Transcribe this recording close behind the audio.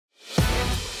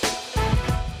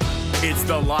It's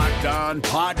the Locked On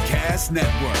Podcast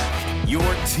Network, your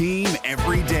team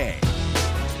every day.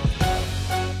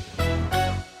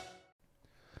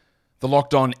 The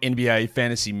Locked On NBA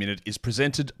Fantasy Minute is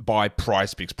presented by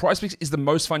PrizePicks. PrizePicks is the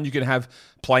most fun you can have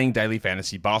playing daily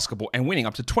fantasy basketball and winning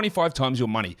up to 25 times your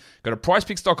money. Go to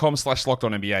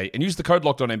prizepicks.com/LockedOnNBA and use the code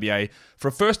LockedOnNBA for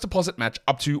a first deposit match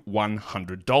up to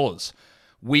 $100.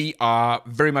 We are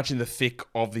very much in the thick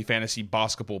of the fantasy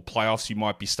basketball playoffs. You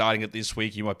might be starting it this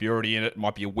week. You might be already in it. It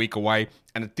might be a week away.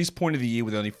 And at this point of the year,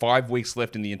 with only 5 weeks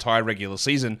left in the entire regular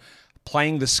season,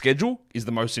 playing the schedule is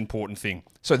the most important thing.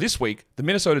 So this week, the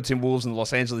Minnesota Timberwolves and the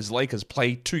Los Angeles Lakers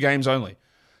play 2 games only.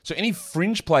 So any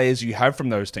fringe players you have from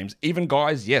those teams, even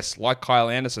guys, yes, like Kyle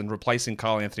Anderson replacing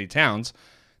Karl Anthony Towns,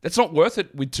 that's not worth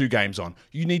it with 2 games on.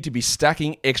 You need to be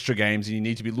stacking extra games, and you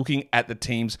need to be looking at the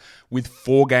teams with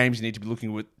 4 games. You need to be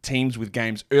looking at teams with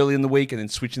games early in the week and then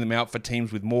switching them out for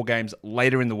teams with more games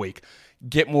later in the week.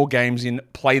 Get more games in,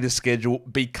 play the schedule,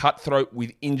 be cutthroat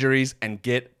with injuries, and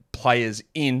get players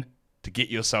in to get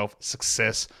yourself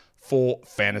success for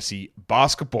fantasy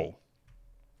basketball.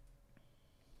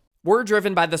 We're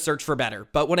driven by the search for better,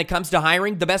 but when it comes to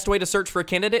hiring, the best way to search for a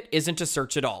candidate isn't to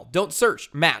search at all. Don't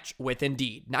search, match with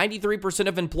Indeed. 93%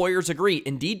 of employers agree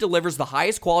Indeed delivers the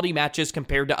highest quality matches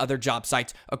compared to other job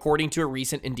sites, according to a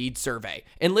recent Indeed survey.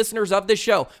 And listeners of this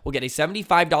show will get a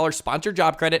 $75 sponsored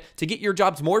job credit to get your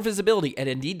jobs more visibility at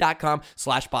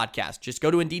Indeed.com/podcast. Just go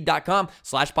to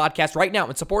Indeed.com/podcast right now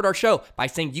and support our show by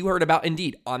saying you heard about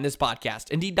Indeed on this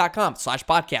podcast.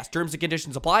 Indeed.com/podcast. Terms and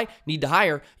conditions apply. Need to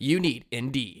hire? You need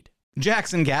Indeed.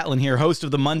 Jackson Gatlin here, host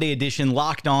of the Monday edition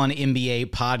Locked On NBA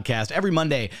podcast. Every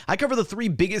Monday, I cover the 3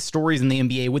 biggest stories in the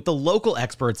NBA with the local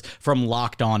experts from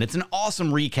Locked On. It's an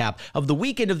awesome recap of the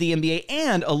weekend of the NBA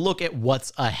and a look at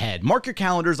what's ahead. Mark your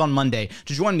calendars on Monday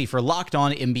to join me for Locked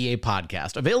On NBA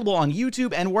podcast, available on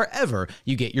YouTube and wherever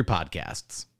you get your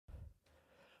podcasts.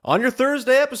 On your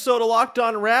Thursday episode of Locked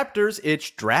On Raptors,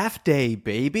 it's draft day,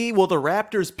 baby. Will the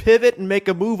Raptors pivot and make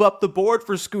a move up the board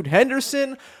for Scoot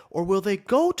Henderson, or will they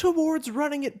go towards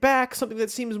running it back, something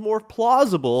that seems more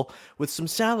plausible with some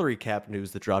salary cap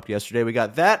news that dropped yesterday? We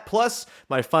got that, plus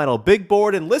my final big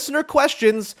board and listener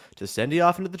questions to send you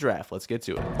off into the draft. Let's get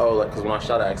to it. Because when I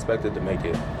shot, I expected to make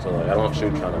it. So, I don't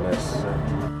shoot trying to miss.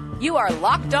 You are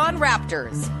Locked On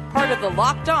Raptors, part of the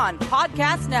Locked On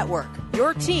Podcast Network,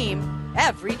 your team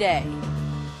every day.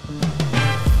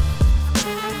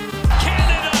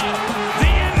 Canada, the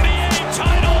NBA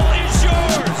title is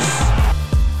yours.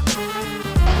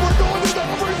 We're going to the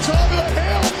overtime of the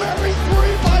Hail Mary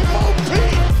 3 by Mo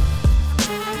Pete.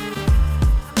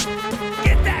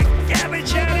 Get that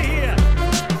garbage out of here.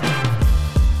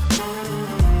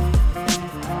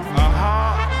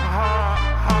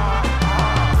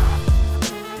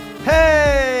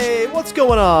 Hey, what's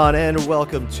going on? And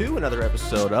welcome to another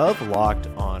episode of Locked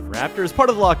On Raptors, part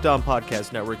of the Locked On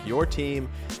Podcast Network, your team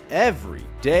every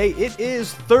day. It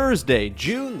is Thursday,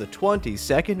 June the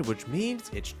 22nd, which means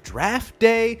it's draft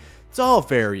day. It's all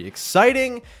very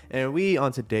exciting, and we,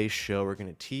 on today's show, are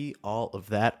going to tee all of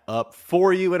that up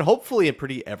for you, and hopefully in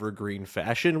pretty evergreen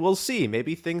fashion. We'll see.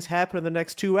 Maybe things happen in the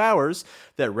next 2 hours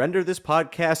that render this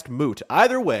podcast moot.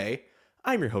 Either way,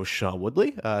 I'm your host, Sean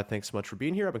Woodley. Thanks so much for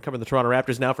being here. I've been covering the Toronto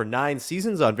Raptors now for 9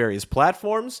 seasons on various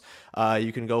platforms.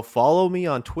 You can go follow me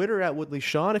on Twitter at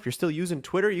WoodleySean. If you're still using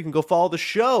Twitter, you can go follow the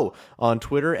show on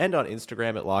Twitter and on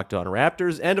Instagram at Locked On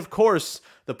Raptors. And of course,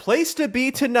 the place to be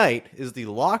tonight is the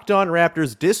Locked On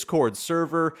Raptors Discord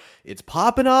server. It's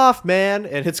popping off, man,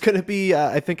 and it's going to be,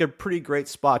 I think, a pretty great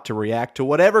spot to react to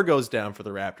whatever goes down for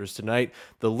the Raptors tonight.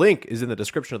 The link is in the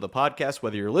description of the podcast,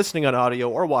 whether you're listening on audio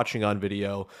or watching on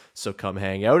video, so come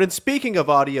hang out. And speaking of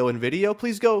audio and video,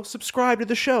 please go subscribe to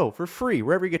the show for free,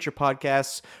 wherever you get your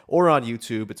podcasts or on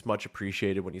YouTube. It's much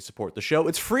appreciated when you support the show.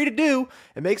 It's free to do.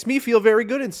 It makes me feel very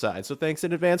good inside, so thanks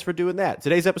in advance for doing that.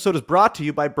 Today's episode is brought to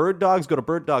you by Bird Dogs. Go to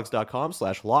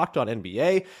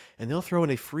birddogs.com/LockedOnNBA, and they'll throw in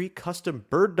a free custom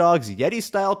Bird Dogs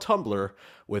Yeti-style tumbler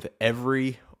with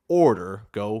every order.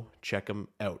 Go check them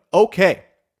out. Okay,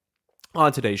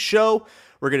 on today's show,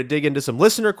 we're going to dig into some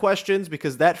listener questions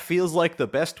because that feels like the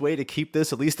best way to keep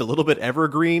this at least a little bit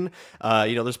evergreen.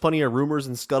 There's plenty of rumors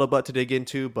and scuttlebutt to dig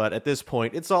into, but at this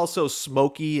point, it's also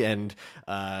smoky and,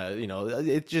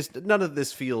 it just, none of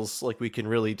this feels like we can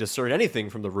really discern anything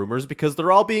from the rumors because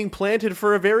they're all being planted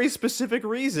for a very specific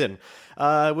reason,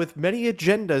 with many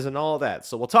agendas and all that.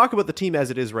 So we'll talk about the team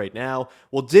as it is right now.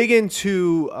 We'll dig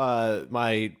into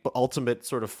my ultimate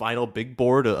sort of final big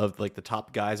board of like the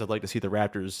top guys I'd like to see the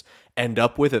Raptors end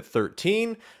up with at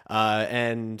 13,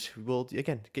 and we'll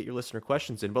again get your listener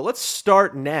questions in, but let's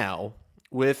start now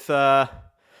with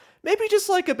maybe just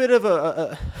like a bit of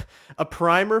a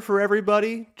primer for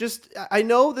everybody. I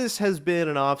know this has been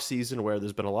an off season where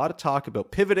there's been a lot of talk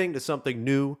about pivoting to something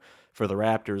new for the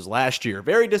Raptors last year.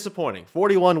 Very disappointing.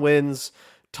 41 wins,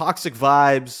 toxic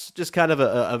vibes, just kind of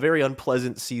a very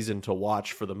unpleasant season to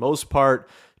watch for the most part.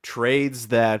 Trades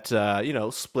that,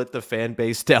 split the fan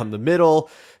base down the middle.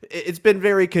 It's been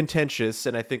very contentious,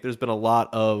 and I think there's been a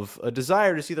lot of a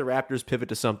desire to see the Raptors pivot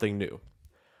to something new.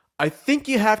 I think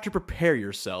you have to prepare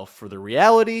yourself for the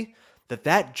reality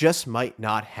that just might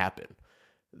not happen.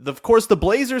 Of course, the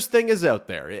Blazers thing is out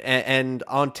there, and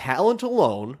on talent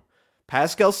alone,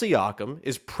 Pascal Siakam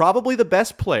is probably the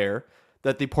best player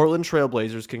that the Portland Trail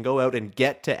Blazers can go out and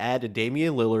get to add to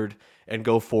Damian Lillard and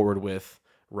go forward with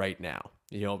right now.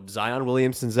 Zion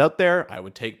Williamson's out there. I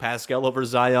would take Pascal over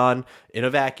Zion in a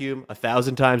vacuum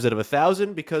 1,000 times out of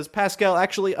 1,000 because Pascal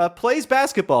actually plays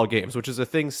basketball games, which is a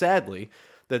thing, sadly,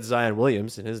 that Zion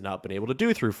Williamson has not been able to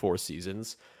do through 4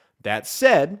 seasons. That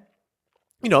said,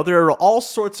 there are all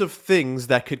sorts of things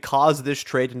that could cause this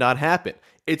trade to not happen.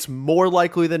 It's more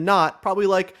likely than not, probably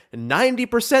like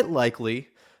 90% likely,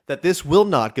 that this will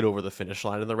not get over the finish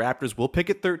line and the Raptors will pick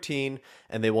at 13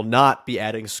 and they will not be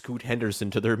adding Scoot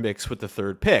Henderson to their mix with the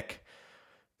 3rd pick.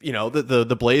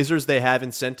 The Blazers, they have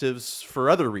incentives for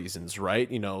other reasons,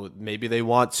 right? Maybe they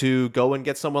want to go and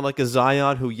get someone like a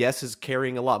Zion who, yes, is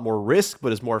carrying a lot more risk,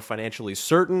 but is more financially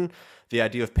certain. The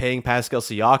idea of paying Pascal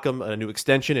Siakam a new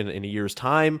extension in a year's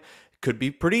time could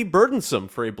be pretty burdensome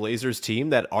for a Blazers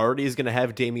team that already is going to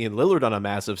have Damian Lillard on a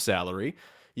massive salary.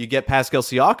 You get Pascal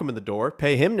Siakam in the door,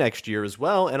 pay him next year as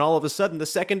well, and all of a sudden the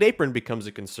second apron becomes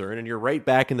a concern, and you're right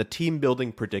back in the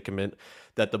team-building predicament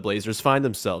that the Blazers find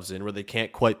themselves in, where they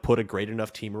can't quite put a great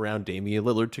enough team around Damian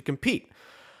Lillard to compete.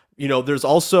 There's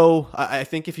also, I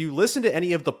think if you listen to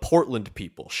any of the Portland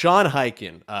people, Sean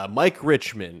Highkin, Mike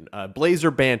Richmond,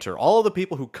 Blazer Banter, all of the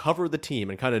people who cover the team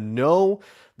and kind of know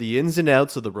the ins and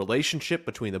outs of the relationship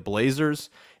between the Blazers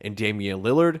and Damian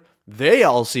Lillard, they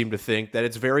all seem to think that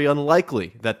it's very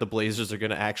unlikely that the Blazers are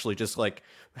going to actually just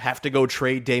have to go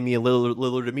trade Damian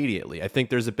Lillard immediately. I think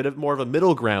there's a bit of more of a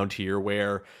middle ground here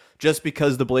where just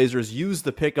because the Blazers use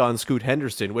the pick on Scoot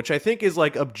Henderson, which I think is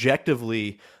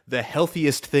objectively the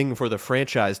healthiest thing for the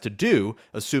franchise to do,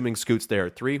 assuming Scoot's there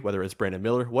at 3, whether it's Brandon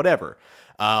Miller, whatever.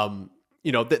 There's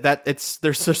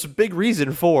a big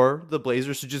reason for the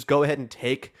Blazers to just go ahead and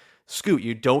take Scoot.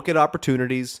 You don't get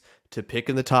opportunities to pick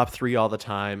in the top 3 all the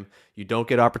time. You don't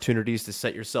get opportunities to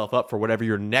set yourself up for whatever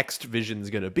your next vision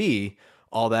is going to be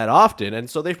all that often. And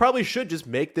so they probably should just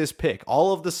make this pick.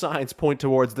 All of the signs point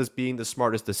towards this being the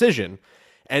smartest decision.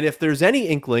 And if there's any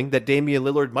inkling that Damian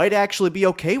Lillard might actually be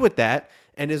okay with that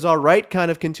and is all right kind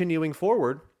of continuing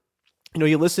forward,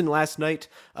 you listened last night.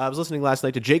 I was listening last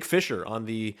night to Jake Fisher on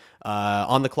the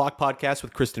Clock podcast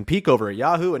with Kristen Peak over at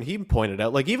Yahoo, and he pointed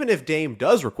out, even if Dame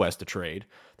does request a trade,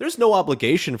 there's no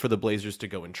obligation for the Blazers to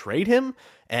go and trade him,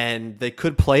 and they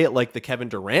could play it like the Kevin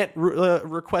Durant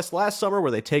request last summer,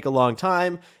 where they take a long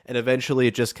time, and eventually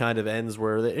it just kind of ends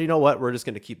where, we're just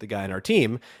going to keep the guy in our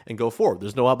team and go forward.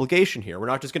 There's no obligation here. We're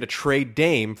not just going to trade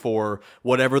Dame for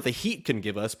whatever the Heat can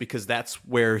give us because that's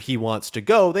where he wants to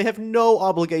go. They have no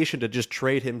obligation to just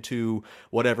trade him to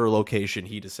whatever location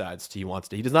he decides he wants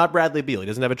to. He does not Bradley Beal. He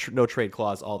doesn't have a no trade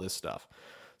clause, all this stuff.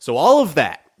 So all of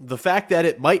that, the fact that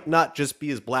it might not just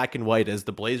be as black and white as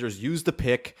the Blazers use the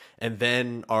pick and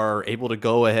then are able to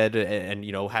go ahead and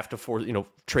have to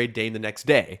trade Dame the next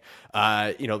day.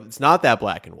 It's not that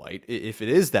black and white. If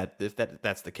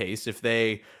that's the case, if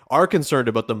they are concerned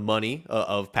about the money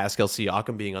of Pascal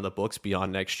Siakam being on the books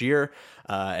beyond next year,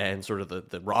 and sort of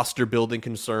the roster building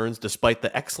concerns, despite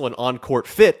the excellent on-court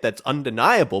fit that's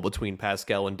undeniable between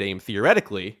Pascal and Dame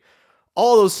theoretically,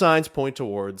 all those signs point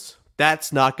towards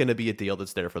that's not going to be a deal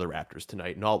that's there for the Raptors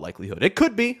tonight in all likelihood. It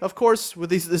could be, of course,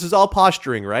 with this is all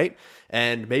posturing, right?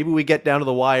 And maybe we get down to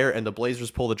the wire and the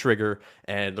Blazers pull the trigger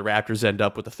and the Raptors end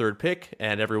up with the 3rd pick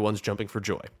and everyone's jumping for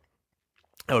joy.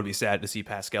 I would be sad to see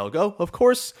Pascal go, of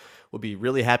course. Would be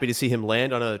really happy to see him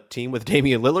land on a team with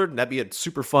Damian Lillard, and that'd be a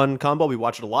super fun combo. We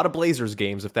watched a lot of Blazers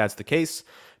games if that's the case.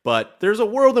 But there's a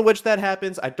world in which that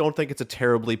happens. I don't think it's a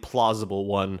terribly plausible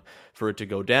one for it to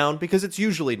go down because it's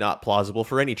usually not plausible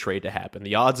for any trade to happen.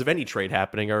 The odds of any trade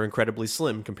happening are incredibly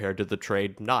slim compared to the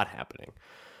trade not happening.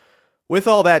 With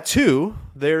all that, too,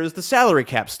 there's the salary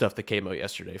cap stuff that came out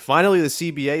yesterday. Finally, the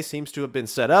CBA seems to have been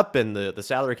set up, and the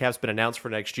salary cap's been announced for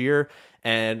next year.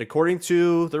 And according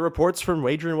to the reports from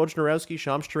Adrian Wojnarowski,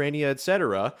 Shams Charania,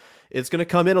 etc., it's going to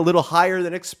come in a little higher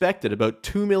than expected, about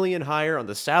 $2 million higher on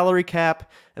the salary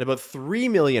cap and about $3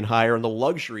 million higher on the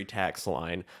luxury tax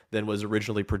line than was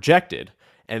originally projected.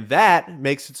 And that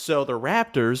makes it so the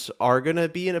Raptors are going to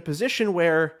be in a position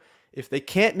where if they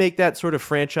can't make that sort of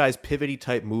franchise pivoty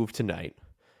type move tonight,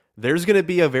 there's going to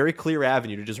be a very clear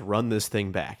avenue to just run this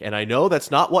thing back. And I know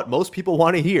that's not what most people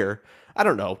want to hear. I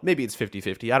don't know. Maybe it's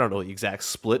 50-50. I don't know the exact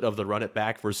split of the run it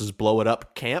back versus blow it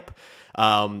up camp.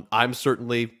 I'm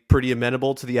certainly pretty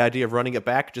amenable to the idea of running it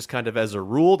back just kind of as a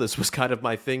rule. This was kind of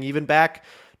my thing even back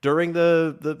during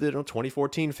the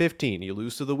 2014-15. You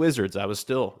lose to the Wizards. I was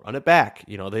still run it back.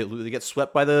 They get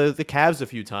swept by the Cavs a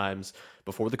few times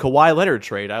before the Kawhi Leonard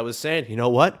trade. I was saying, you know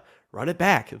what? Run it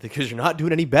back because you're not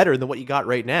doing any better than what you got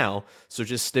right now. So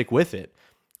just stick with it.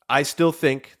 I still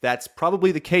think that's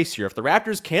probably the case here. If the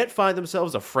Raptors can't find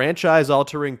themselves a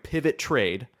franchise-altering pivot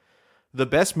trade, the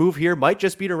best move here might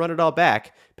just be to run it all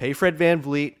back, pay Fred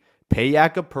VanVleet, pay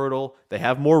Jakob Poeltl. They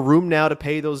have more room now to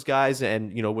pay those guys,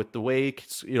 and with the way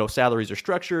salaries are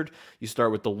structured, you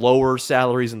start with the lower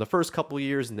salaries in the first couple of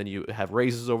years, and then you have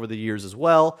raises over the years as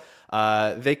well.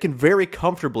 They can very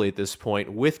comfortably at this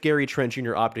point, with Gary Trent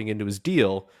Jr. opting into his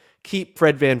deal, keep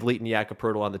Fred VanVleet and Jakob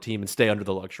Poeltl on the team and stay under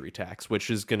the luxury tax,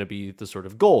 which is going to be the sort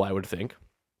of goal, I would think.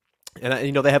 And,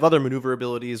 they have other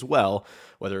maneuverability as well,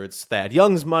 whether it's Thad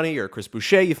Young's money or Chris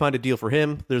Boucher, you find a deal for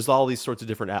him. There's all these sorts of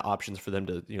different options for them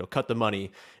to, cut the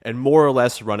money and more or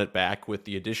less run it back with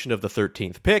the addition of the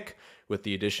 13th pick, with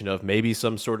the addition of maybe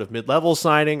some sort of mid-level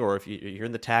signing, or if you're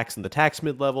in the tax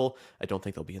mid-level. I don't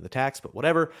think they'll be in the tax, but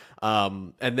whatever.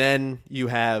 And then you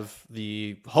have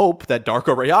the hope that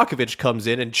Darko Rajakovic comes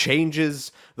in and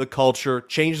changes the culture,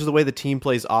 changes the way the team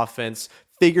plays offense,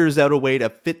 figures out a way to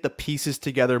fit the pieces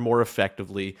together more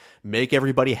effectively, make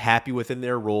everybody happy within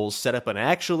their roles, set up an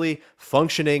actually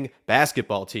functioning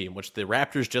basketball team, which the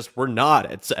Raptors just were not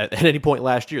at any point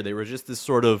last year. They were just this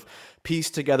sort of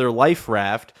pieced together life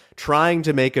raft, trying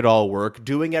to make it all work,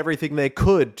 doing everything they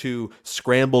could to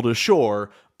scramble to shore,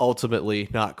 ultimately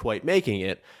not quite making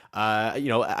it.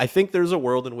 I think there's a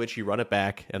world in which you run it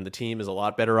back and the team is a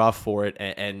lot better off for it,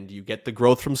 and you get the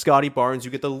growth from Scotty Barnes,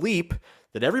 you get the leap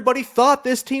that everybody thought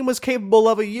this team was capable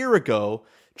of a year ago,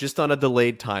 just on a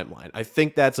delayed timeline. I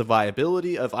think that's a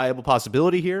viable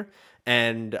possibility here,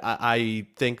 and I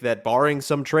think that barring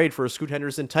some trade for a Scoot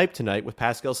Henderson type tonight with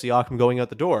Pascal Siakam going out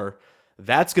the door,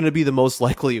 that's going to be the most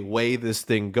likely way this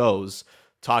thing goes.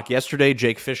 Talk yesterday,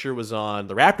 Jake Fisher was on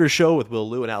the Raptors show with Will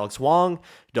Liu and Alex Wong,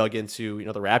 dug into,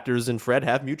 the Raptors and Fred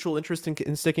have mutual interest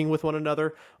in sticking with one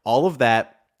another. All of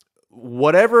that,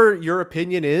 whatever your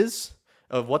opinion is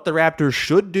of what the Raptors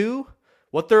should do,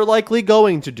 what they're likely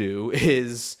going to do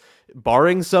is,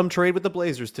 barring some trade with the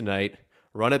Blazers tonight,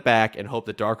 run it back and hope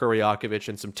that Darko Rajakovic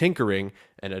and some tinkering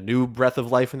and a new breath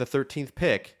of life in the 13th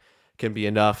pick can be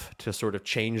enough to sort of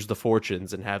change the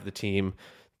fortunes and have the team,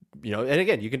 and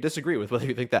again, you can disagree with whether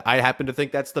you think that. I happen to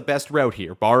think that's the best route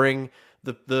here. Barring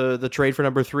the trade for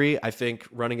number 3, I think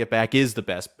running it back is the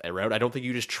best route. I don't think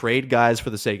you just trade guys for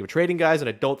the sake of trading guys, and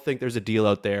I don't think there's a deal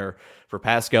out there for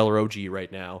Pascal or OG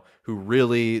right now who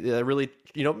really,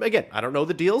 again, I don't know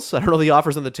the deals. I don't know the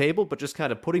offers on the table, but just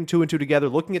kind of putting 2 and 2 together,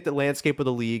 looking at the landscape of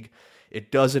the league,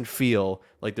 it doesn't feel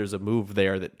like there's a move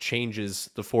there that changes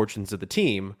the fortunes of the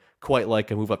team quite like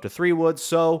a move up to 3 would.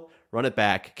 So run it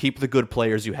back, keep the good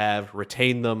players you have,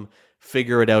 retain them,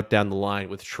 figure it out down the line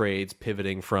with trades,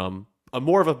 pivoting from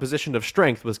more of a position of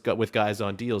strength with guys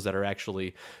on deals that are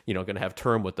actually, going to have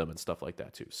term with them and stuff like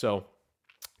that too. So,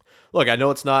 look, I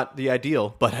know it's not the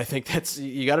ideal, but I think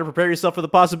you got to prepare yourself for the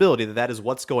possibility that is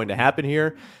what's going to happen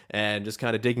here, and just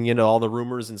kind of digging into all the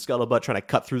rumors and scuttlebutt, trying to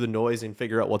cut through the noise and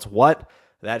figure out what's what.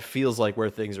 That feels like where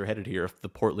things are headed here if the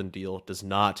Portland deal does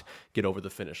not get over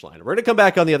the finish line. We're going to come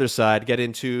back on the other side, get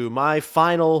into my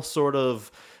final sort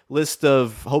of list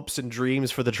of hopes and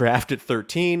dreams for the draft at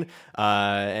 13.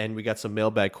 And we got some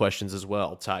mailbag questions as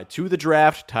well, tied to the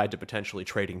draft, tied to potentially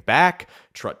trading back,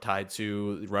 tied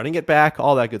to running it back,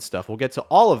 all that good stuff. We'll get to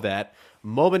all of that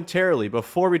momentarily.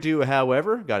 Before we do,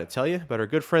 however, got to tell you about our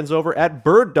good friends over at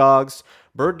Bird Dogs.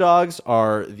 Bird Dogs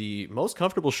are the most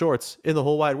comfortable shorts in the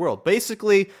whole wide world.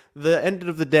 Basically, the end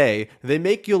of the day, they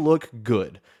make you look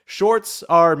good. Shorts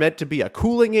are meant to be a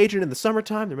cooling agent in the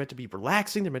summertime. They're meant to be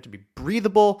relaxing. They're meant to be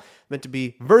breathable, meant to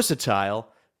be versatile.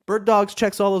 Bird Dogs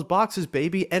checks all those boxes,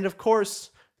 baby. And of course,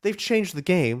 they've changed the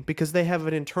game because they have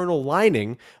an internal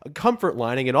lining, a comfort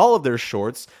lining in all of their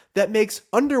shorts that makes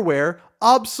underwear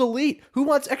obsolete. Who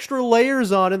wants extra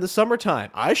layers on in the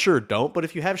summertime? I sure don't, but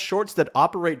if you have shorts that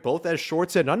operate both as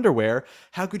shorts and underwear,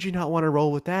 how could you not want to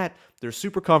roll with that? They're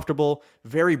super comfortable,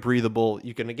 very breathable.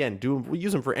 You can, again,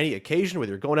 use them for any occasion,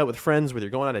 whether you're going out with friends, whether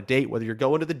you're going on a date, whether you're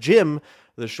going to the gym.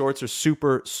 The shorts are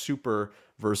super, super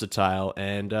versatile,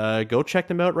 and go check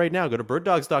them out right now. Go to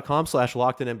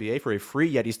birddogs.com/LockedOnNBA for a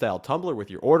free Yeti-style tumbler with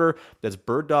your order. That's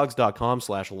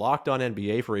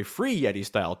birddogs.com/LockedOnNBA for a free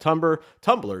Yeti-style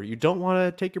tumbler. You don't want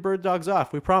to take your bird dogs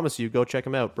off. We promise you. Go check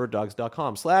them out.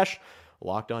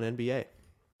 birddogs.com/LockedOnNBA.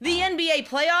 The NBA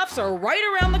playoffs are right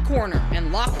around the corner,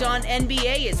 and Locked On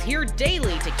NBA is here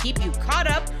daily to keep you caught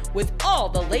up with all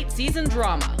the late season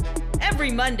drama.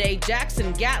 Every Monday,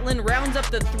 Jackson Gatlin rounds up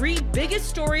the 3 biggest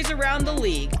stories around the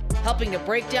league, helping to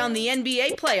break down the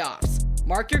NBA playoffs.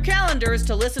 Mark your calendars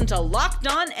to listen to Locked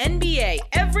On NBA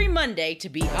every Monday to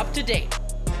be up to date.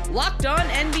 Locked On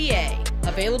NBA,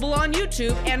 available on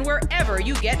YouTube and wherever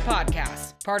you get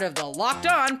podcasts. Part of the Locked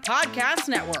On Podcast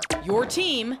Network, your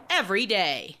team every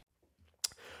day.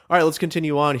 All right, let's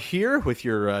continue on here with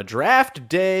your draft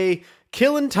day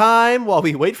killing time while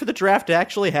we wait for the draft to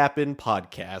actually happen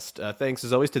podcast. Thanks,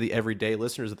 as always, to the everyday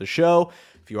listeners of the show.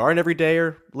 If you are an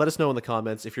everydayer, let us know in the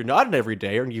comments. If you're not an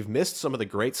everydayer and you've missed some of the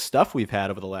great stuff we've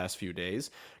had over the last few days,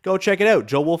 go check it out.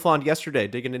 Joe Wolf on yesterday,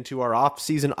 digging into our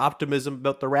off-season optimism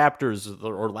about the Raptors,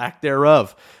 or lack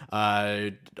thereof.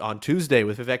 On Tuesday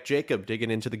with Vivek Jacob,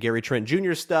 digging into the Gary Trent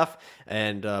Jr. stuff.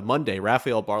 And Monday,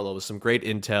 Rafael Barlow with some great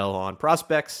intel on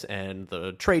prospects and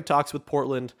the trade talks with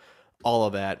Portland. All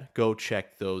of that. Go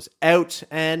check those out.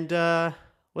 And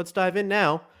let's dive in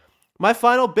now. My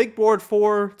final big board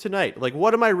for tonight. Like,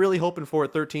 what am I really hoping for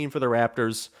at 13 for the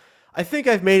Raptors? I think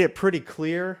I've made it pretty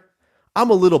clear. I'm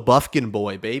a little Buffkin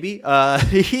boy, baby.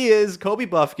 He is Kobe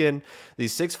Buffkin, the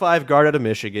 6'5" guard out of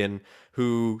Michigan,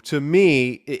 who, to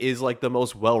me, is like the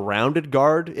most well-rounded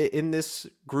guard in this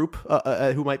group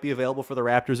who might be available for the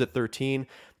Raptors at 13.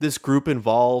 This group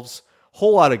involves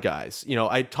whole lot of guys. You know,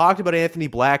 I talked about Anthony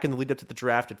Black in the lead up to the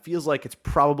draft. It feels like it's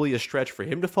probably a stretch for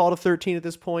him to fall to 13 at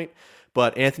this point.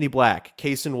 But Anthony Black,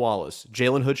 Cason Wallace,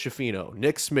 Jalen Hood-Schifino,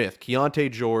 Nick Smith, Keontae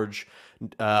George,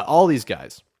 all these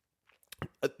guys.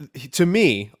 To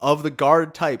me, of the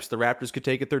guard types the Raptors could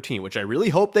take at 13, which I really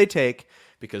hope they take,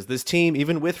 because this team,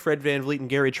 even with Fred VanVleet and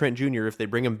Gary Trent Jr., if they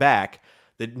bring him back,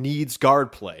 that needs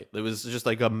guard play. There was just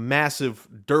like a massive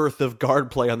dearth of guard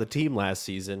play on the team last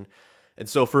season. And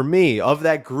so for me, of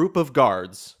that group of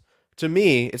guards, to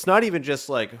me, it's not even just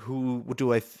like who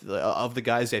do I, of the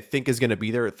guys I think is going to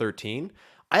be there at 13.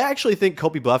 I actually think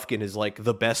Kobe Buffkin is like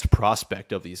the best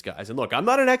prospect of these guys. And look, I'm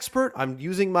not an expert. I'm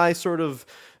using my sort of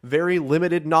very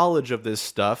limited knowledge of this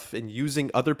stuff and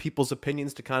using other people's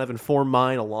opinions to kind of inform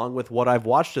mine along with what I've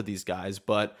watched of these guys.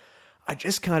 But I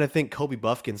just kind of think Kobe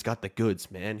Buffkin's got the goods,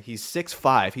 man. He's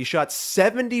 6'5". He shot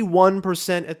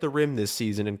 71% at the rim this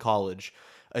season in college.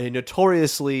 A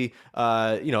notoriously,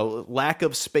 lack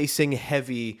of spacing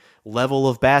heavy level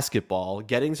of basketball,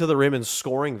 getting to the rim and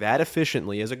scoring that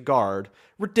efficiently as a guard,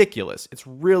 ridiculous.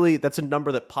 That's a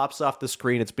number that pops off the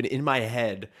screen. It's been in my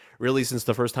head really since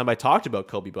the first time I talked about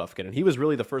Kobe Buffkin. And he was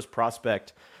really the first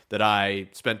prospect that I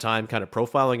spent time kind of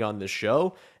profiling on this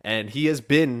show. And he has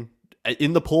been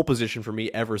in the pole position for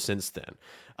me ever since then.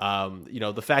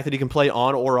 The fact that he can play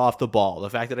on or off the ball, the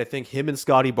fact that I think him and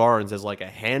Scotty Barnes as like a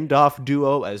handoff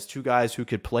duo, as two guys who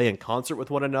could play in concert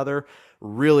with one another,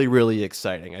 really, really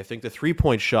exciting. I think the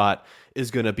three-point shot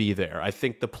is going to be there. I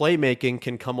think the playmaking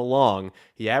can come along.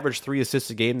 He averaged 3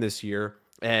 assists a game this year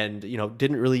and,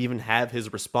 didn't really even have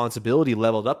his responsibility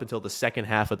leveled up until the second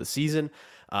half of the season.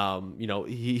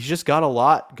 He's just got a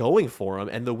lot going for him,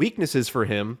 and the weaknesses for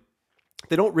him,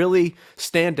 they don't really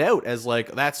stand out as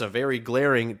like, that's a very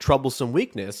glaring, troublesome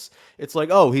weakness. It's like,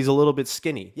 oh, he's a little bit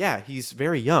skinny. Yeah, he's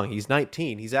very young. He's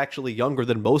 19. He's actually younger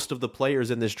than most of the players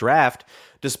in this draft,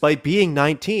 despite being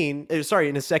in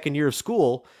his second year of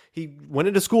school. He went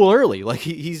into school early. Like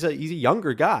he's a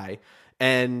younger guy,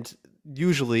 and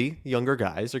usually younger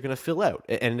guys are going to fill out.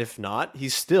 And if not, he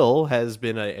still has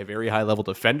been a very high level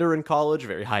defender in college,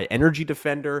 very high energy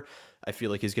defender. I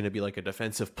feel like he's going to be like a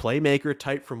defensive playmaker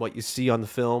type from what you see on the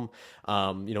film.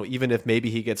 Even if maybe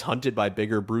he gets hunted by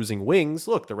bigger bruising wings,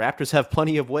 look, the Raptors have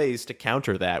plenty of ways to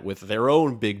counter that with their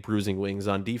own big bruising wings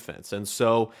on defense. And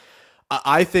so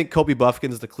I think Kobe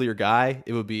Buffkin's the clear guy.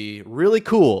 It would be really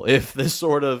cool if this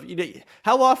sort of,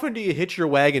 how often do you hitch your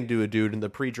wagon to a dude in the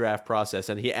pre-draft process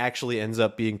and he actually ends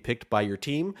up being picked by your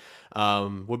team?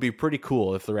 Would be pretty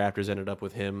cool if the Raptors ended up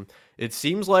with him. It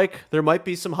seems like there might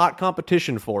be some hot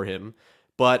competition for him,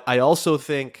 but I also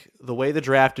think the way the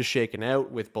draft is shaken out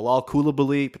with Bilal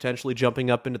Coulibaly potentially jumping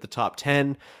up into the top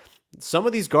 10, some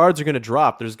of these guards are going to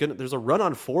drop. There's a run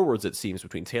on forwards, it seems,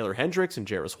 between Taylor Hendricks and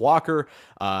Jarris Walker.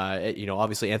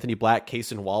 Obviously Anthony Black,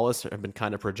 Cason Wallace have been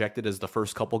kind of projected as the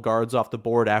first couple guards off the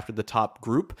board after the top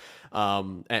group.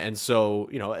 And so,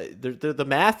 the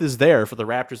math is there for the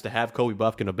Raptors to have Kobe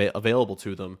Buffkin available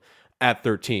to them at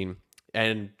 13.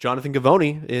 And Jonathan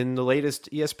Givony in the latest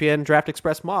ESPN Draft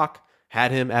Express mock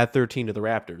had him at 13 to the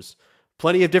Raptors.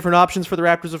 Plenty of different options for the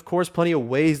Raptors, of course. Plenty of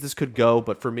ways this could go,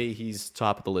 but for me, he's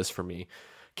top of the list for me.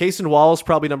 Cason Wallace,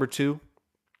 probably number 2.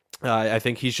 I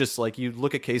think he's just like, you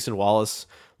look at Cason Wallace,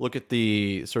 look at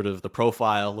the sort of the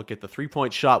profile, look at the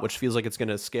three-point shot, which feels like it's going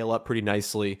to scale up pretty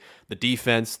nicely. The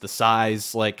defense, the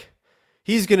size, like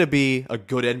he's going to be a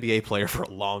good NBA player for a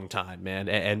long time, man.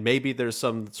 And maybe there's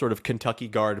some sort of Kentucky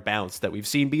guard bounce that we've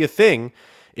seen be a thing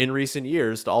in recent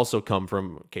years to also come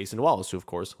from Cason Wallace, who of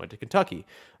course went to Kentucky.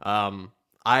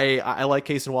 I like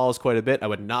Cason Wallace quite a bit. I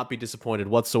would not be disappointed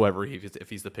whatsoever if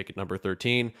he's the pick at number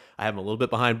 13. I have him a little bit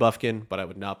behind Buffkin, but I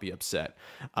would not be upset.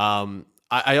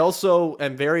 I also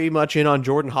am very much in on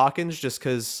Jordan Hawkins just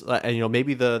because,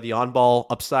 maybe the on-ball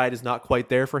upside is not quite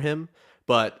there for him,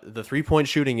 but the three-point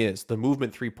shooting is. The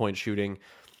movement three-point shooting.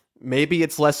 Maybe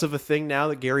it's less of a thing now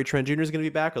that Gary Trent Jr. is going to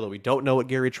be back, although we don't know what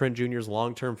Gary Trent Jr.'s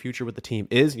long-term future with the team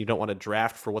is, and you don't want to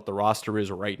draft for what the roster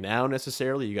is right now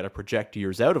necessarily. You got to project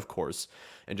years out, of course,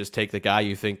 and just take the guy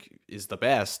you think is the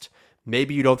best.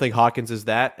 Maybe you don't think Hawkins is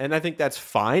that, and I think that's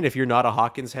fine. If you're not a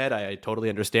Hawkins head, I totally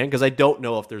understand, because I don't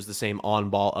know if there's the same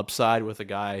on-ball upside with a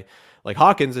guy like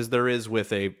Hawkins as there is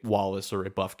with a Wallace or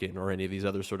a Buffkin or any of these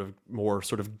other sort of more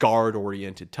sort of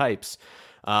guard-oriented types.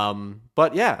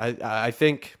 But yeah, I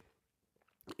think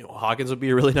Hawkins would be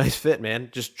a really nice fit, man.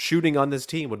 Just shooting on this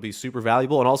team would be super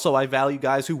valuable. And also, I value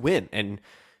guys who win. And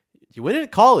you win it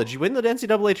at college. You win the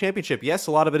NCAA championship. Yes,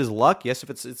 a lot of it is luck. Yes, if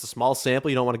it's a small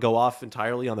sample, you don't want to go off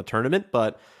entirely on the tournament.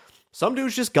 But some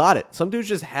dudes just got it. Some dudes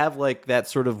just have like that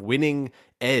sort of winning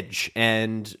edge.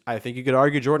 And I think you could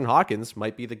argue Jordan Hawkins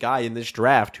might be the guy in this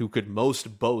draft who could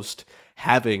most boast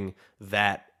having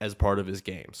that as part of his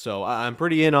game. So I'm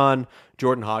pretty in on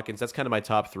Jordan Hawkins. That's kind of my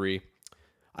top 3.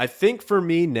 I think for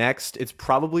me next, it's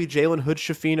probably Jalen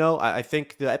Hood-Schifino. I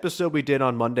think the episode we did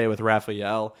on Monday with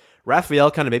Raphael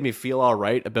kind of made me feel all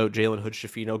right about Jalen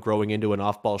Hood-Schifino growing into an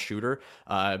off-ball shooter.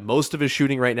 Most of his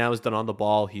shooting right now is done on the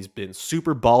ball. He's been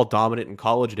super ball dominant in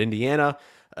college at Indiana,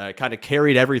 kind of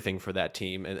carried everything for that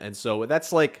team. And so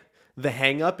that's like the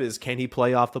hang-up is, can he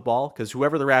play off the ball? Because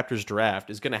whoever the Raptors draft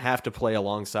is going to have to play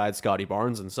alongside Scotty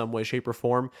Barnes in some way, shape, or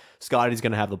form. Scotty's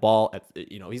going to have the ball. I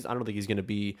don't think he's going to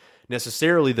be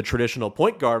necessarily the traditional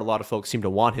point guard a lot of folks seem to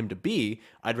want him to be.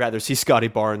 I'd rather see Scotty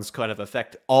Barnes kind of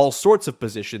affect all sorts of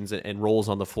positions and roles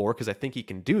on the floor, because I think he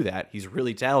can do that. He's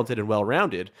really talented and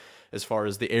well-rounded as far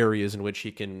as the areas in which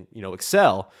he can,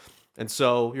 excel. And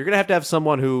so you're going to have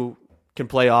someone who can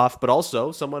play off, but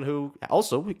also someone who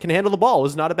also can handle the ball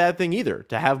is not a bad thing either.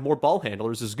 To have more ball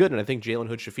handlers is good, and I think Jalen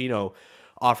Hood-Schifino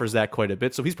offers that quite a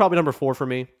bit. So he's probably number 4 for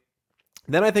me.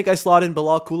 Then I think I slot in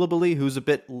Bilal Coulibaly, who's a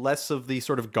bit less of the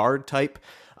sort of guard type,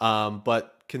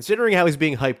 but considering how he's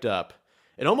being hyped up,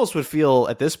 it almost would feel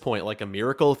at this point like a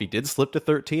miracle if he did slip to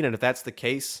 13, and if that's the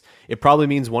case, it probably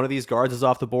means one of these guards is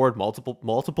off the board,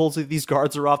 multiples of these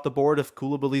guards are off the board if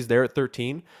Coulibaly's there at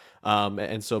 13.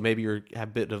 And so maybe you have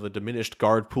a bit of a diminished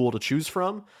guard pool to choose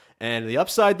from. And the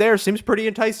upside there seems pretty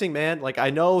enticing, man. Like, I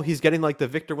know he's getting like the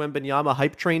Victor Wembanyama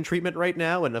hype train treatment right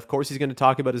now. And of course he's going to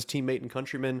talk about his teammate and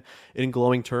countryman in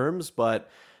glowing terms. But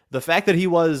the fact that he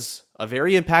was a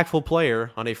very impactful player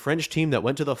on a French team that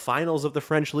went to the finals of the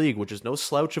French league, which is no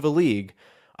slouch of a league,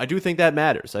 I do think that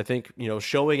matters. I think,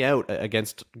 showing out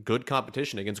against good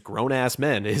competition, against grown-ass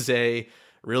men is a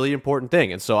really important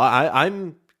thing. And so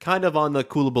I'm kind of on the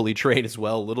Coulibaly train as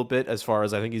well a little bit, as far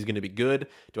as I think he's going to be good.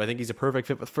 Do I think he's a perfect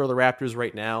fit for the Raptors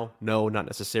right now? No, not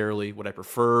necessarily. Would I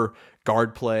prefer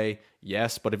guard play?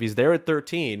 Yes, but if he's there at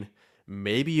 13,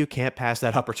 maybe you can't pass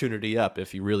that opportunity up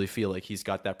if you really feel like he's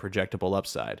got that projectable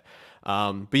upside.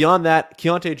 Beyond that,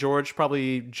 Keontae George,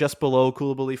 probably just below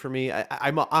Coulibaly for me.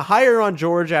 I'm higher on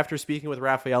George after speaking with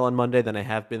Raphael on Monday than I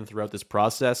have been throughout this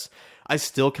process. I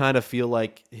still kind of feel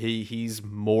like he's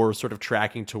more sort of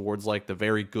tracking towards like the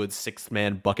very good sixth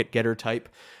man bucket getter type.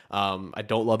 I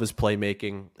don't love his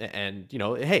playmaking, and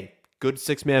hey, good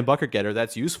six-man bucket getter,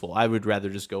 that's useful. I would rather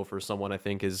just go for someone I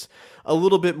think is a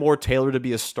little bit more tailored to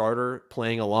be a starter,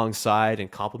 playing alongside and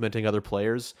complementing other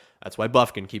players. That's why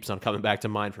Buffkin keeps on coming back to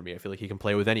mind for me. I feel like he can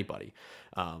play with anybody,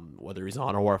 whether he's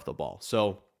on or off the ball.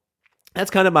 So that's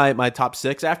kind of my top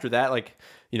 6. After that, like,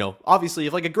 obviously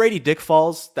if like a Grady Dick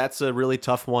falls, that's a really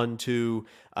tough one to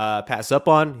pass up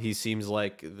on. He seems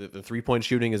like the 3-point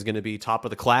shooting is going to be top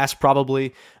of the class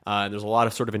probably. And there's a lot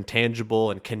of sort of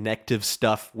intangible and connective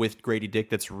stuff with Grady Dick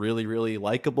that's really, really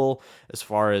likable as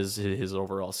far as his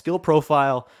overall skill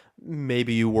profile.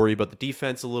 Maybe you worry about the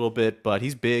defense a little bit, but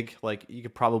he's big. Like, you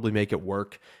could probably make it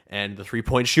work. And the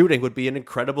 3-point shooting would be an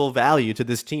incredible value to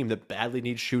this team that badly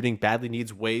needs shooting, badly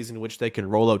needs ways in which they can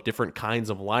roll out different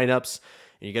kinds of lineups.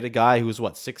 And you get a guy who's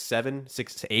 6'7",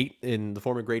 6'8" in the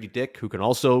form of Grady Dick, who can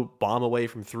also bomb away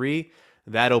from 3.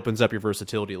 That opens up your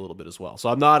versatility a little bit as well. So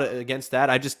I'm not against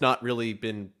that. I've just not really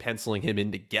been penciling him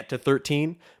in to get to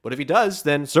 13. But if he does,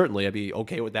 then certainly I'd be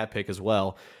okay with that pick as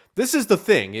well. This is the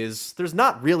thing, is there's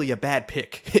not really a bad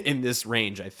pick in this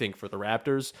range, I think, for the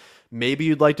Raptors. Maybe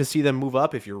you'd like to see them move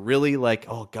up if you're really like,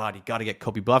 oh, God, you got to get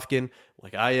Kobe Buffkin,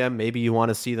 like I am. Maybe you want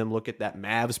to see them look at that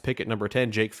Mavs pick at number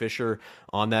 10. Jake Fisher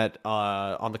on that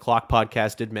On the Clock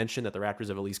podcast did mention that the Raptors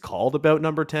have at least called about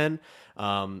number 10.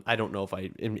 I don't know if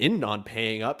I am in on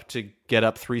paying up to get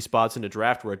up 3 spots in a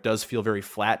draft where it does feel very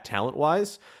flat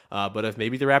talent-wise. But if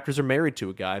maybe the Raptors are married to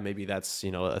a guy, maybe that's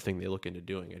a thing they look into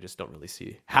doing. I just don't really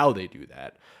see how they do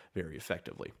that very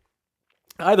effectively.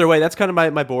 Either way, that's kind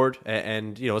of my board.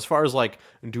 And as far as like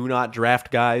do not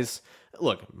draft guys,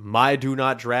 look, my do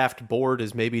not draft board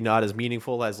is maybe not as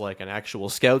meaningful as like an actual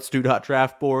scouts do not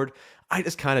draft board. I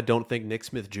just kind of don't think Nick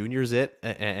Smith Jr. is it.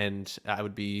 And I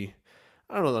would be,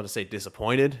 I don't know how to say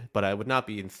disappointed, but I would not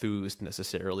be enthused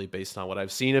necessarily based on what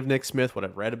I've seen of Nick Smith, what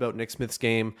I've read about Nick Smith's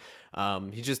game.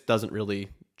 He just doesn't really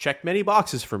check many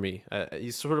boxes for me.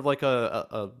 He's sort of like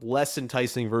a less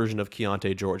enticing version of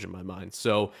Keontae George in my mind.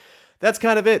 So that's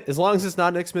kind of it. As long as it's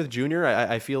not Nick Smith Jr.,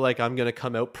 I feel like I'm going to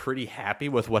come out pretty happy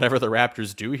with whatever the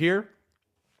Raptors do here.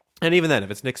 And even then, if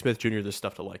it's Nick Smith Jr., there's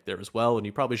stuff to like there as well. And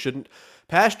you probably shouldn't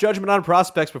pass judgment on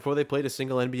prospects before they played a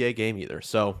single NBA game either.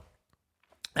 So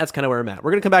that's kind of where I'm at. We're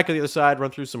going to come back to the other side,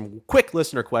 run through some quick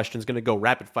listener questions. Going to go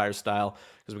rapid fire style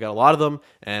because we got a lot of them,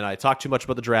 and I talked too much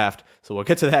about the draft. So we'll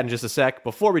get to that in just a sec.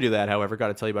 Before we do that, however, got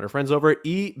to tell you about our friends over at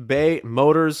eBay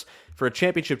Motors. For a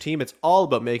championship team, it's all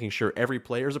about making sure every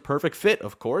player is a perfect fit.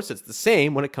 Of course, it's the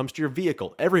same when it comes to your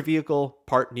vehicle. Every vehicle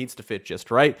part needs to fit just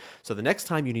right. So the next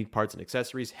time you need parts and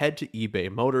accessories, head to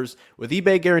eBay Motors. With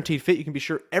eBay Guaranteed Fit, you can be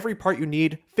sure every part you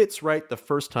need fits right the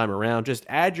first time around. Just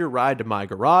add your ride to My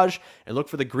Garage and look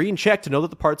for the green check to know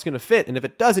that the part's going to fit. And if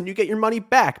it doesn't, you get your money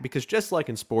back, because just like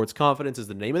in sports, confidence is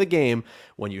the name of the game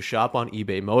when you shop on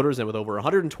eBay Motors. And with over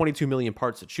 122 million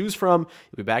parts to choose from,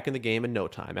 you'll be back in the game in no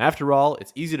time. After all,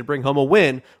 it's easy to bring home a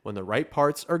win when the right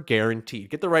parts are guaranteed.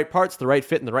 Get the right parts, the right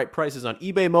fit, and the right prices on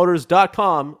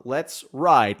ebaymotors.com. Let's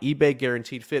ride. eBay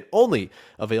Guaranteed Fit only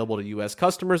available to U.S.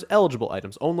 customers. Eligible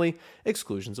items only.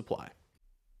 Exclusions apply.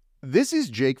 This is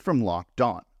Jake from Locked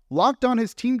On. Locked On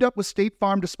has teamed up with State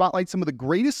Farm to spotlight some of the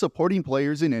greatest supporting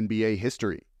players in NBA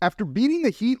history. After beating the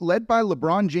Heat led by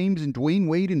LeBron James and Dwayne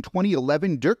Wade in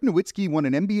 2011, Dirk Nowitzki won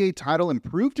an NBA title and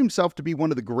proved himself to be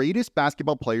one of the greatest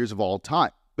basketball players of all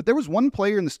time. But there was one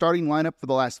player in the starting lineup for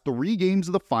the last 3 games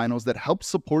of the finals that helped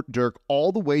support Dirk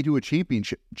all the way to a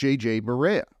championship, JJ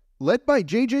Barea. Led by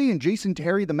JJ and Jason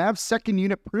Terry, the Mavs' second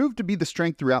unit proved to be the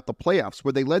strength throughout the playoffs,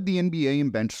 where they led the NBA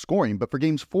in bench scoring. But for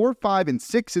games 4, 5, and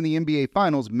 6 in the NBA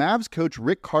Finals, Mavs coach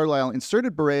Rick Carlisle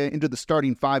inserted Barea into the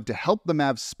starting 5 to help the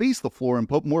Mavs space the floor and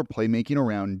put more playmaking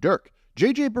around Dirk.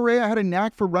 JJ Barea had a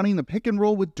knack for running the pick and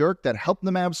roll with Dirk that helped the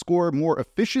Mavs score more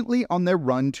efficiently on their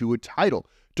run to a title.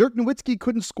 Dirk Nowitzki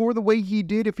couldn't score the way he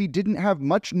did if he didn't have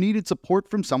much needed support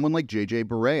from someone like JJ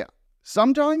Barea.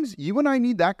 Sometimes you and I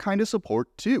need that kind of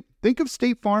support too. Think of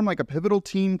State Farm like a pivotal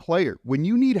team player. When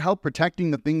you need help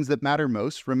protecting the things that matter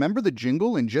most, remember the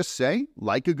jingle and just say,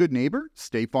 like a good neighbor,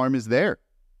 State Farm is there.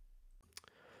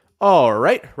 All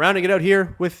right, rounding it out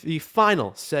here with the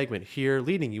final segment here,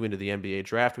 leading you into the NBA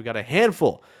draft. We got a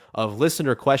handful of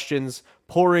listener questions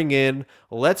pouring in.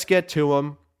 Let's get to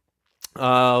them.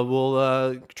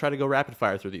 We'll try to go rapid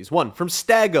fire through these. One from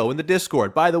Stago in the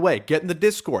Discord. By the way, get in the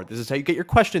Discord. This is how you get your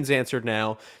questions answered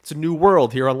now. It's a new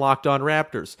world here on Locked On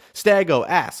Raptors. Stago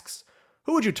asks,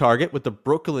 who would you target with the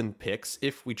Brooklyn picks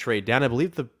if we trade down? I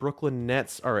believe the Brooklyn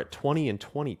Nets are at 20 and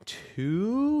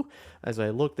 22. As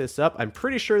I look this up, I'm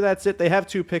pretty sure that's it. They have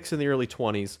 2 picks in the early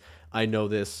 20s. I know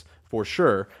this for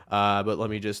sure, but let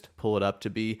me just pull it up to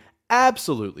be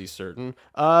absolutely certain.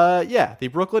 The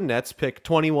Brooklyn Nets pick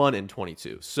 21 and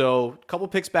 22. So a couple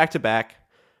picks back to back.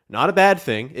 Not a bad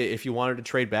thing if you wanted to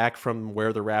trade back from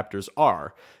where the Raptors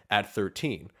are at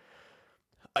 13.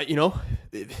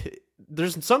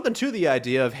 there's something to the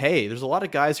idea of, hey, there's a lot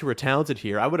of guys who are talented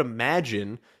here. I would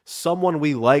imagine someone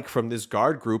we like from this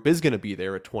guard group is going to be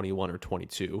there at 21 or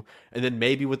 22. And then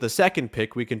maybe with the second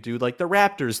pick, we can do like the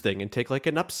Raptors thing and take like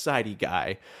an upsidey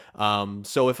guy.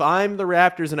 So if I'm the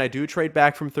Raptors and I do trade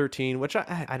back from 13, which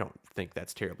I don't think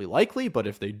that's terribly likely, but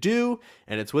if they do,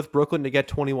 and it's with Brooklyn to get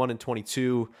 21 and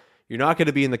 22, you're not going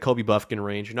to be in the Kobe Buffkin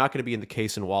range. You're not going to be in the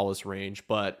Case and Wallace range,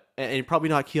 and probably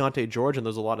not Keontae George. And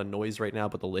there's a lot of noise right now,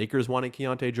 but the Lakers wanting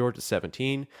Keontae George at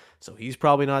 17, so he's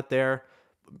probably not there.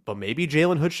 But maybe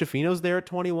Jalen Hood-Schifino's there at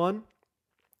 21.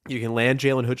 You can land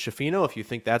Jalen Hood-Schifino if you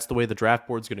think that's the way the draft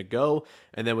board's going to go.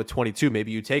 And then with 22,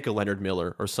 maybe you take a Leonard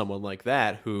Miller or someone like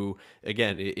that who,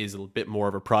 again, is a bit more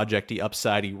of a projecty,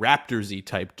 upsidey, Raptors-y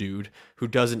type dude who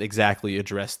doesn't exactly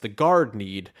address the guard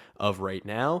need of right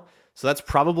now. So that's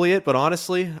probably it. But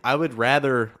honestly, I like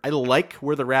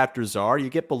where the Raptors are. You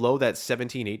get below that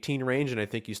 17-18 range, and I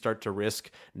think you start to risk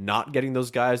not getting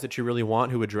those guys that you really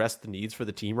want who address the needs for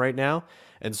the team right now.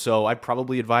 And so I'd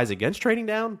probably advise against trading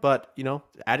down, but,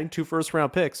 adding 2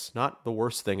 first-round picks, not the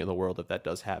worst thing in the world if that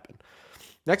does happen.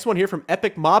 Next one here from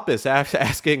Epic Moppus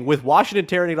asking, with Washington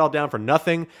tearing it all down for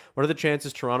nothing, what are the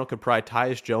chances Toronto could pry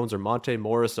Tyus Jones or Monte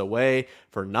Morris away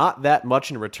for not that much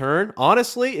in return?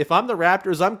 Honestly, if I'm the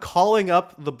Raptors, I'm calling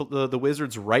up the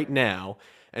Wizards right now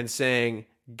and saying,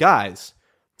 guys,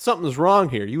 something's wrong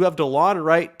here. You have DeLon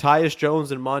Wright, Tyus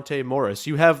Jones, and Monte Morris.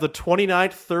 You have the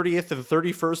 29th, 30th, and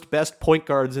 31st best point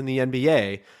guards in the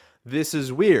NBA. This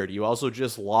is weird. You also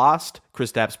just lost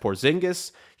Kristaps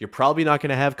Porzingis. You're probably not going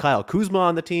to have Kyle Kuzma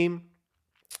on the team.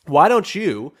 Why don't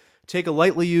you take a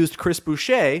lightly used Chris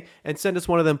Boucher and send us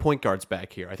one of them point guards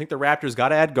back here? I think the Raptors got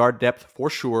to add guard depth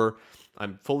for sure.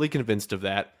 I'm fully convinced of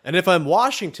that. And if I'm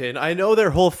Washington, I know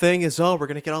their whole thing is, we're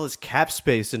going to get all this cap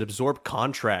space and absorb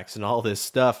contracts and all this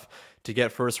stuff to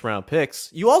get first round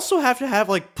picks. You also have to have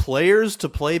like players to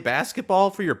play basketball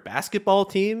for your basketball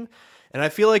team. And I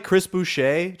feel like Chris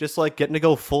Boucher, just like getting to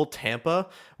go full Tampa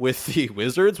with the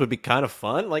Wizards would be kind of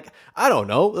fun. Like, I don't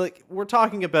know, like we're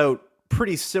talking about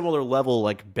pretty similar level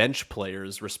like bench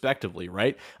players respectively,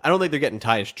 right? I don't think they're getting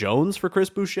Tyus Jones for Chris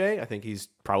Boucher. I think he's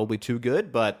probably too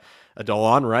good, but a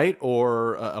DeLon Wright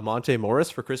or a Monte Morris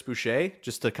for Chris Boucher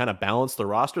just to kind of balance the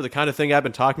roster. The kind of thing I've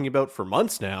been talking about for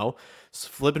months now,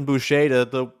 flipping Boucher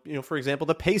to for example,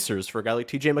 the Pacers for a guy like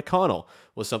TJ McConnell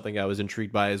was something I was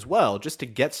intrigued by as well, just to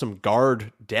get some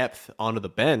guard depth onto the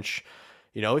bench.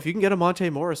 If you can get a Monte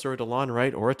Morris or a DeLon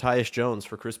Wright or a Tyus Jones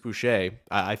for Chris Boucher,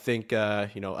 I think,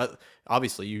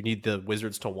 obviously you need the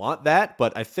Wizards to want that,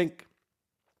 but I think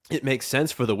it makes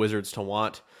sense for the Wizards to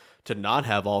want to not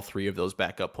have all 3 of those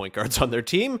backup point guards on their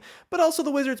team, but also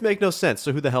the Wizards make no sense,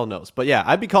 so who the hell knows? But yeah,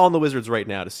 I'd be calling the Wizards right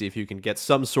now to see if you can get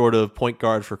some sort of point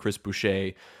guard for Chris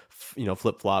Boucher,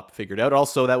 flip-flop figured out.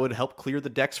 Also, that would help clear the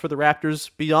decks for the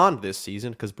Raptors beyond this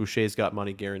season because Boucher's got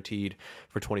money guaranteed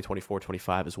for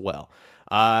 2024-25 as well.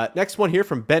 Next one here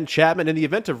from Ben Chapman. In the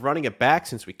event of running it back,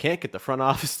 since we can't get the front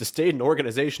office to state an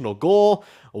organizational goal,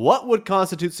 what would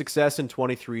constitute success in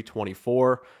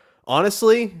 23-24?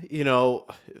 Honestly,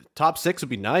 top 6 would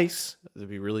be nice. It'd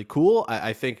be really cool.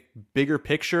 I think bigger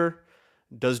picture,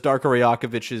 does Darko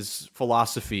Rajakovic's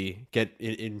philosophy get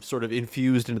in sort of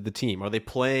infused into the team? Are they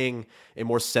playing a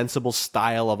more sensible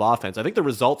style of offense? I think the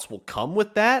results will come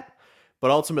with that,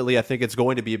 but ultimately I think it's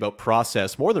going to be about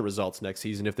process more than results next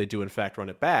season if they do in fact run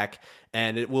it back,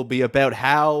 and it will be about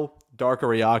how Darko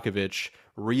Rajakovic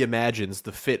reimagines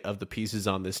the fit of the pieces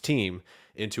on this team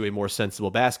into a more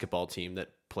sensible basketball team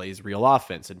that plays real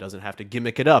offense and doesn't have to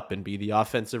gimmick it up and be the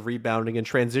offensive rebounding and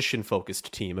transition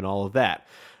focused team and all of that.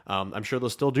 I'm sure they'll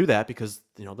still do that because,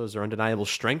 those are undeniable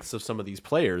strengths of some of these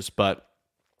players. But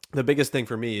the biggest thing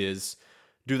for me is,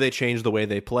 do they change the way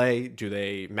they play? Do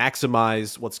they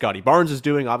maximize what Scotty Barnes is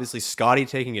doing? Obviously, Scotty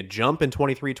taking a jump in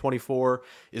 23-24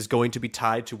 is going to be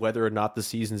tied to whether or not the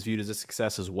season's viewed as a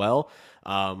success as well.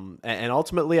 And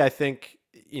ultimately, I think,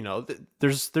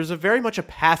 there's a very much a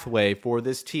pathway for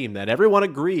this team that everyone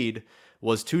agreed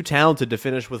was too talented to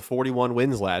finish with 41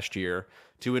 wins last year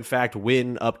to, in fact,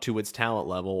 win up to its talent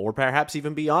level, or perhaps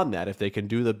even beyond that if they can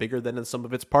do the bigger than in some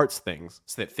of its parts thing.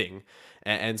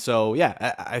 And so,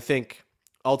 yeah, I think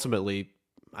ultimately,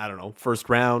 I don't know, first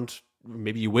round,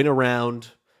 maybe you win a round,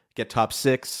 get top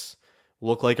 6,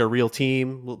 look like a real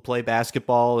team, play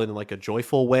basketball in like a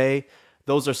joyful way.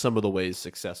 Those are some of the ways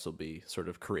success will be sort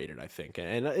of created, I think.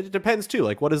 And it depends too.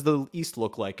 Like, what does the East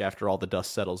look like after all the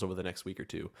dust settles over the next week or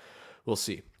two? We'll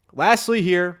see. Lastly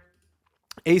here,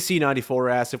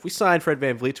 AC94 asks, if we sign Fred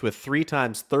VanVleet to a 3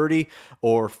 times 30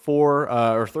 or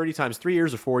 30 times 3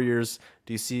 years or 4 years,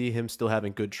 do you see him still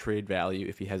having good trade value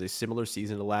if he has a similar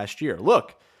season to last year?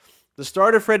 Look, The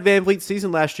start of Fred VanVleet's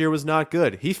season last year was not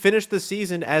good. He finished the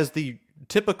season as the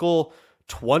typical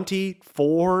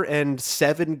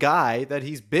 24-7 guy that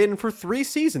he's been for 3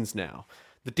 seasons now.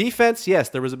 The defense, yes,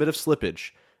 there was a bit of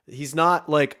slippage. He's not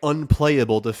like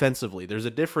unplayable defensively. There's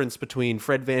a difference between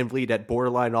Fred VanVleet at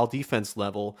borderline all defense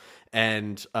level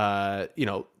and,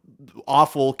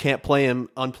 awful, can't play him,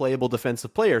 unplayable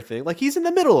defensive player thing. Like, he's in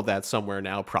the middle of that somewhere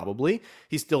now, probably.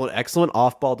 He's still an excellent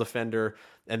off-ball defender,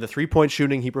 and the three-point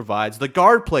shooting he provides, the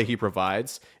guard play he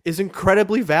provides, is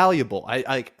incredibly valuable.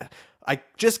 I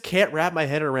just can't wrap my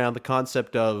head around the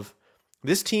concept of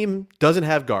this team doesn't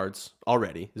have guards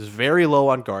already. It's very low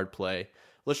on guard play.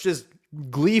 Let's just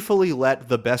gleefully let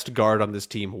the best guard on this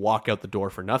team walk out the door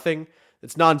for nothing.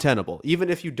 It's non-tenable. Even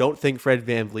if you don't think Fred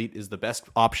VanVleet is the best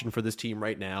option for this team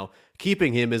right now,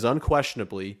 keeping him is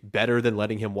unquestionably better than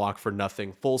letting him walk for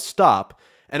nothing, full stop.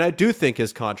 And I do think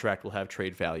his contract will have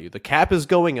trade value. The cap is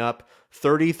going up.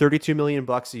 $32 million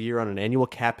a year on an annual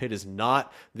cap hit is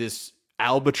not this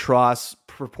albatross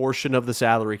proportion of the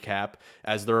salary cap,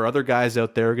 as there are other guys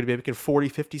out there who are going to be making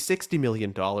 $40, $50, $60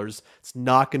 million. It's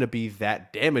not going to be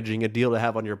that damaging a deal to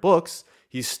have on your books.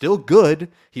 He's still good.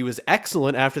 He was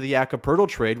excellent after the Jakob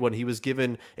trade when he was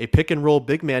given a pick-and-roll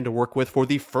big man to work with for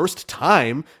the first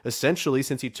time, essentially,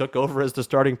 since he took over as the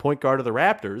starting point guard of the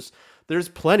Raptors. There's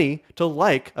plenty to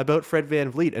like about Fred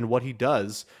VanVleet and what he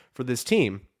does for this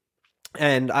team.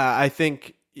 And I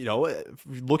think,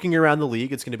 looking around the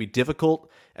league, it's going to be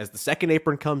difficult as the second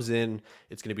apron comes in.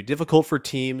 It's going to be difficult for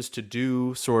teams to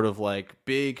do sort of like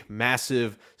big,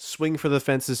 massive, swing for the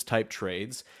fences type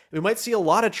trades. We might see a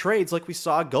lot of trades like we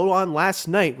saw go on last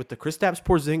night with the Kristaps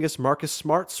Porzingis, Marcus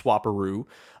Smart swapperoo.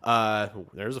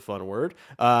 There's a fun word.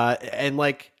 And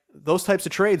like those types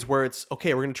of trades where it's,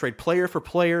 okay, we're going to trade player for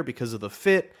player because of the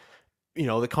fit.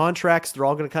 The contracts, they're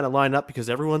all going to kind of line up because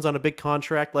everyone's on a big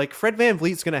contract. Like, Fred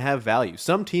VanVleet's going to have value.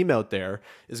 Some team out there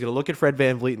is going to look at Fred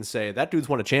VanVleet and say, that dude's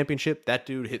won a championship. That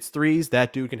dude hits threes.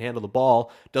 That dude can handle the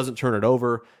ball, doesn't turn it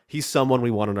over. He's someone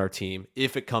we want on our team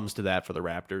if it comes to that for the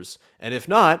Raptors. And if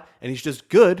not, and he's just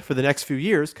good for the next few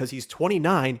years because he's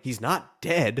 29, he's not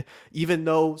dead, even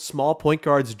though small point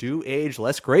guards do age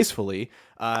less gracefully.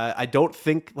 I don't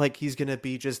think like he's going to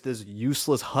be just this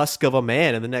useless husk of a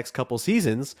man in the next couple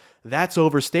seasons. That's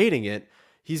overstating it.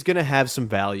 He's going to have some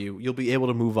value. You'll be able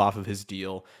to move off of his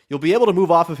deal. You'll be able to move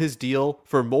off of his deal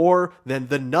for more than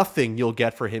the nothing you'll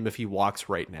get for him if he walks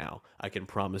right now. I can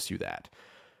promise you that.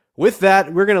 With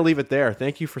that, we're going to leave it there.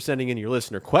 Thank you for sending in your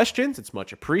listener questions. It's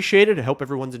much appreciated. I hope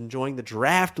everyone's enjoying the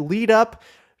draft lead up.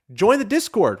 Join the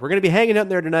Discord. We're going to be hanging out in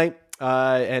there tonight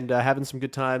and having some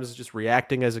good times, just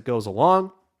reacting as it goes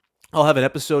along. I'll have an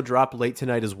episode drop late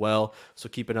tonight as well, so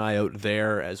keep an eye out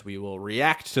there as we will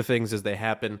react to things as they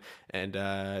happen. And,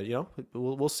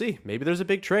 we'll see. Maybe there's a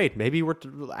big trade. Maybe we're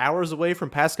hours away from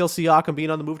Pascal Siakam being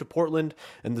on the move to Portland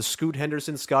and the Scoot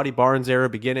Henderson, Scotty Barnes era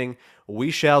beginning. We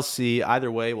shall see.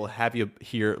 Either way, we'll have you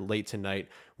here late tonight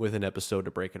with an episode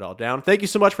to break it all down. Thank you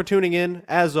so much for tuning in.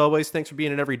 As always, thanks for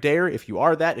being an everydayer. If you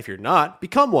are that, if you're not,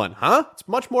 become one, huh? It's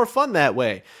much more fun that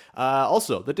way.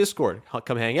 Also, the Discord.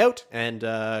 Come hang out and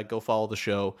go follow the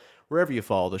show wherever you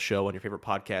follow the show on your favorite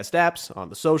podcast apps, on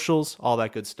the socials, all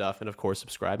that good stuff. And, of course,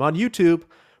 subscribe on YouTube.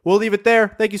 We'll leave it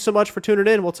there. Thank you so much for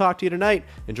tuning in. We'll talk to you tonight.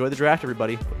 Enjoy the draft,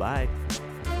 everybody. Bye-bye.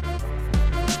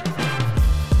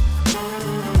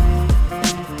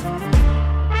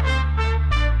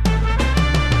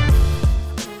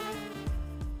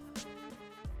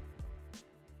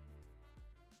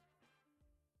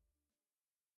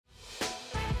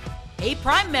 Hey,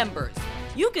 Prime members,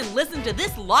 you can listen to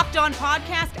this Locked On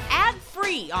podcast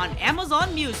ad-free on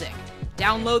Amazon Music.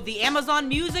 Download the Amazon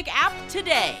Music app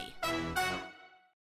today.